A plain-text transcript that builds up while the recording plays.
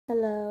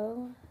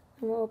Hello,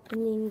 I'm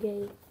opening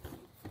a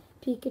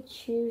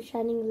Pikachu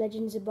Shining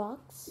Legends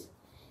box.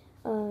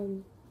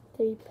 3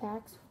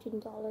 packs,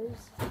 $15.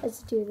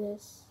 Let's do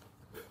this.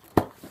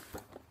 So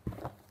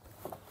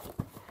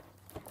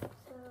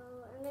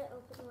I'm gonna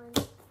open one.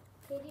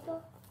 Here you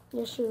go.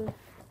 Yeah, sure.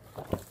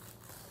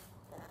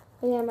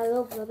 Oh yeah, my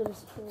little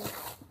brother's here.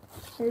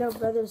 My little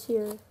brother's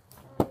here.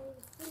 I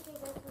think I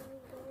got something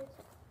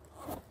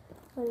good.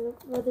 My little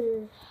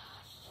brother,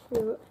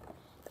 shoot,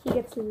 he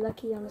gets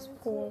lucky on his 1,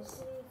 2, pulls.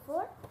 3,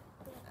 4.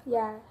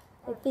 Yeah,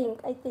 I think.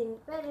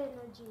 Red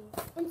energy.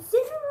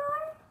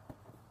 Incineroar.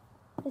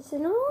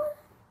 Incineroar?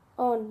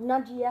 Oh,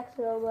 not GX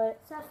though,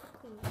 but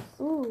Sophocles.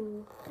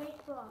 ooh.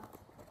 Great Ball.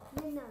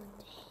 Minun.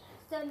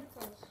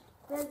 Stunfish.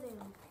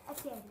 Brilliant.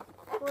 Etienne.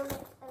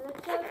 Bullet.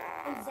 Electro.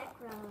 And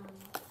Zekrom.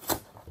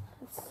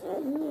 That's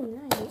really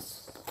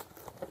nice.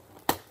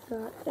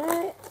 Got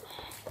that.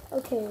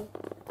 Okay.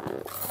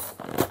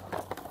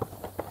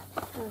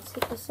 Let's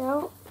take this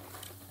out.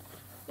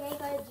 Yeah, I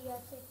got a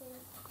GX, I think.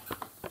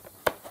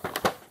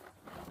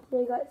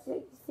 They got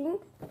 16.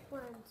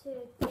 1, 2,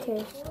 3,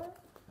 Okay. 4.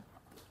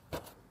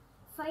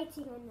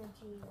 Fighting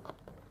energy.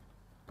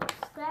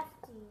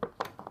 Scrafty.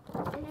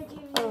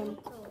 Energy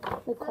Rito.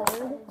 the card.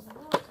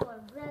 Motor.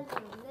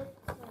 Brezo.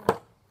 Litter.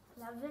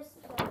 La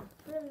Vista.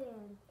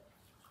 Brilliant.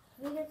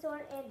 Venusaur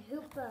and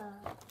Hoopa.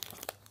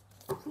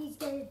 Please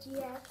get a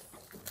GX.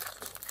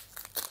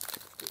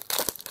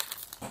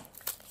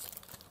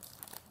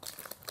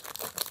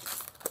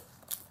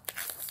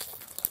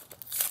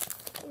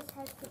 This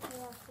has to pay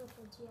off with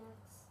a GX.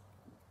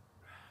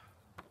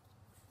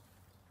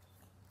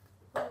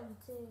 1,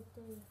 2,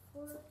 3,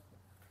 4.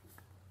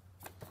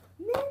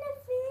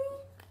 Manaphy!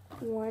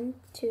 1,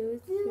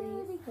 2, 3,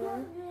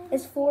 4.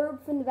 Is 4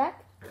 from the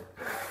back?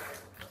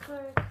 For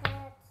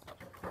cats.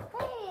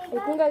 Hey,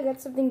 I think I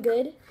got something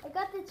good. I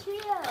got the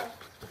trio.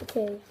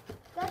 Okay.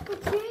 Got the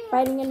trio.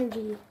 Fighting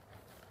energy.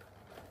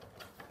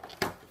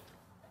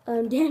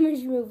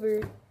 Damage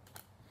mover.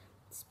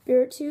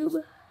 Spirit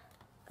tube.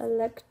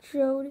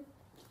 Electrode.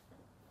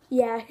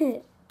 Yeah.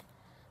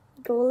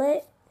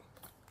 Golett.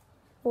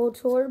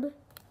 Voltorb.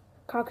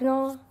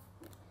 Croconaw.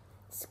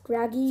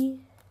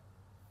 Scraggy.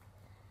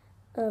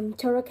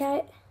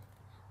 Torracat.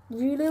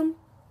 Breloom.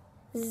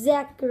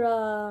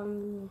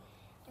 Zekrom.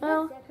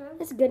 Well, Zekrom.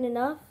 that's good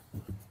enough.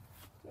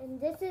 And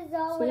this is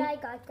all See? what I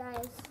got,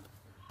 guys.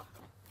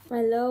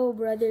 My little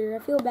brother. I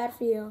feel bad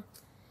for you.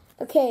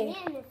 Okay.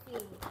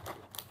 Manaphy.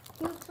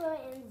 Hoopa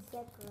and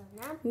Zekrom.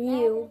 Not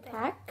Mew bad.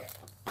 pack.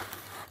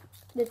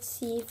 Let's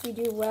see if we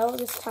do well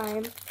this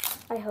time.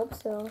 I hope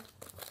so.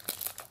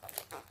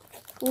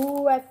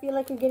 Ooh, I feel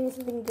like we're getting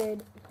something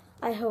good.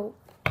 I hope.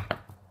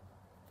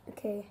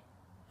 Okay.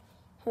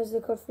 Here's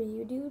the code for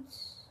you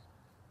dudes.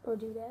 Or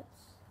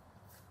dudettes.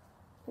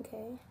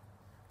 Okay.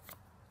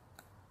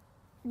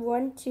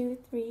 1, 2,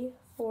 3,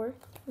 4.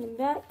 And then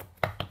back.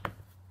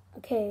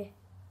 Okay.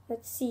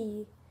 Let's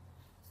see.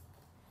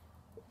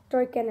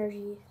 Dark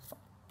energy.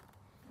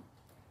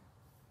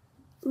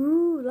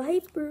 Ooh,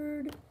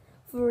 Lightbird.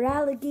 For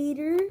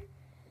alligator.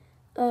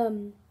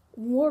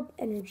 Warp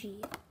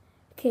energy.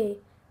 Okay.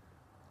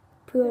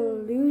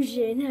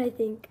 Pollution, I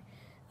think.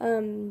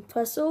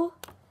 Puzzle.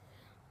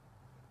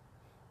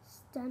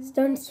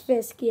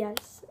 Stunfisk,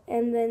 yes.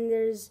 And then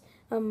there's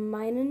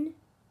Minun.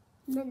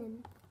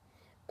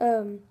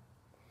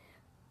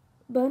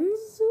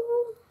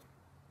 Bunzel?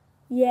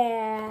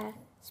 Yeah.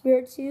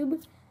 Spirit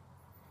tube.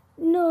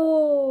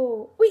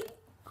 No. Wait.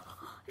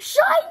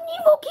 Shiny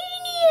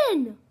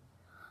Volcanion!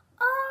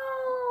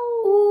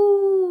 Oh!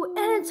 Ooh,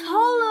 and it's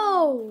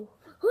hollow.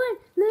 Hold on,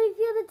 let me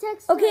feel the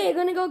texture. Okay, I'm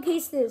gonna go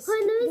case this.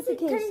 Hold on, let me Get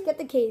the see. case. Get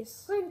the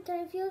case. Hold on, can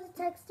I feel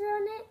the texture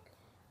on it?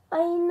 I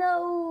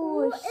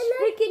know. Ooh, it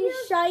Freaking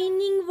feels-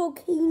 shining It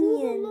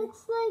Volcanion.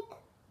 looks like...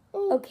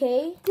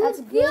 Okay, Dude, that's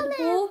feel good. it.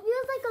 Cool. It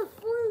feels like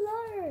a full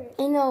art.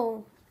 I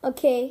know.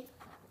 Okay,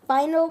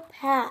 final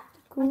pack.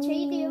 I'll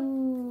trade you.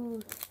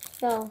 Ooh.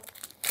 No.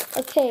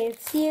 Okay,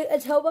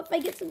 let's hope if I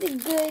get something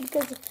good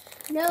because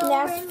No,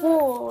 that's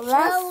full.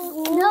 That's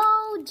full.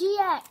 no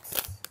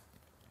GX.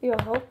 You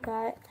hope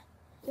that.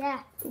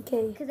 Yeah,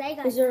 Okay. because I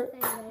got Is there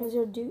something. is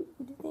there dude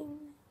thing?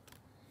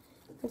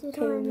 Just Okay,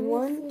 hold on, let me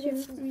 1, see 2,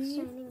 this 3,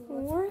 shining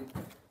 4.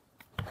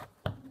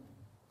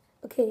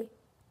 Okay.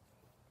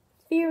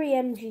 Fury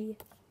MG.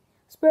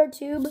 Spirit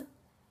Tube.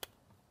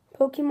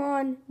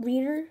 Pokemon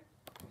Breeder.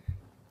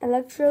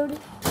 Electrode.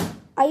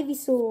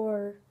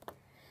 Ivysaur.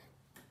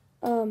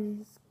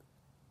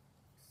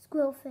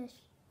 Squillfish.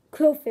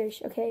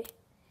 Crowfish. Okay.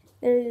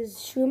 There's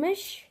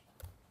Shroomish.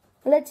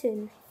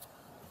 Litten.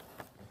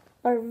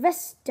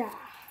 Arvesta.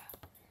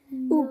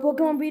 Ooh,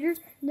 Pokemon Breeder.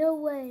 No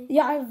way.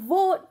 Yeah, I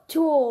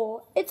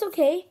Voltool. It's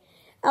okay.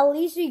 At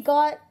least we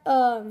got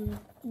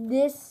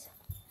this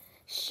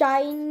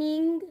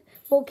shining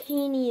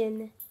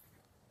Volcanion.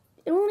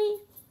 Only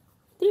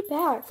 3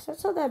 packs.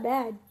 That's not that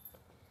bad.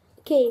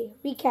 Okay,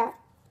 recap.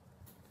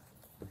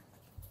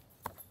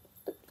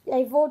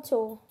 I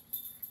Voltool,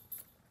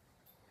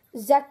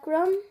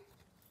 Zekrom,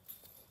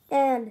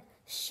 and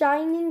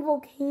Shining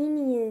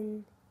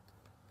Volcanion.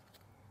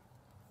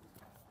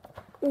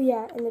 Oh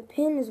yeah, and the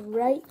pin is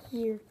right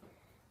here.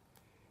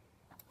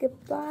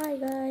 Goodbye,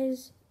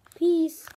 guys. Peace.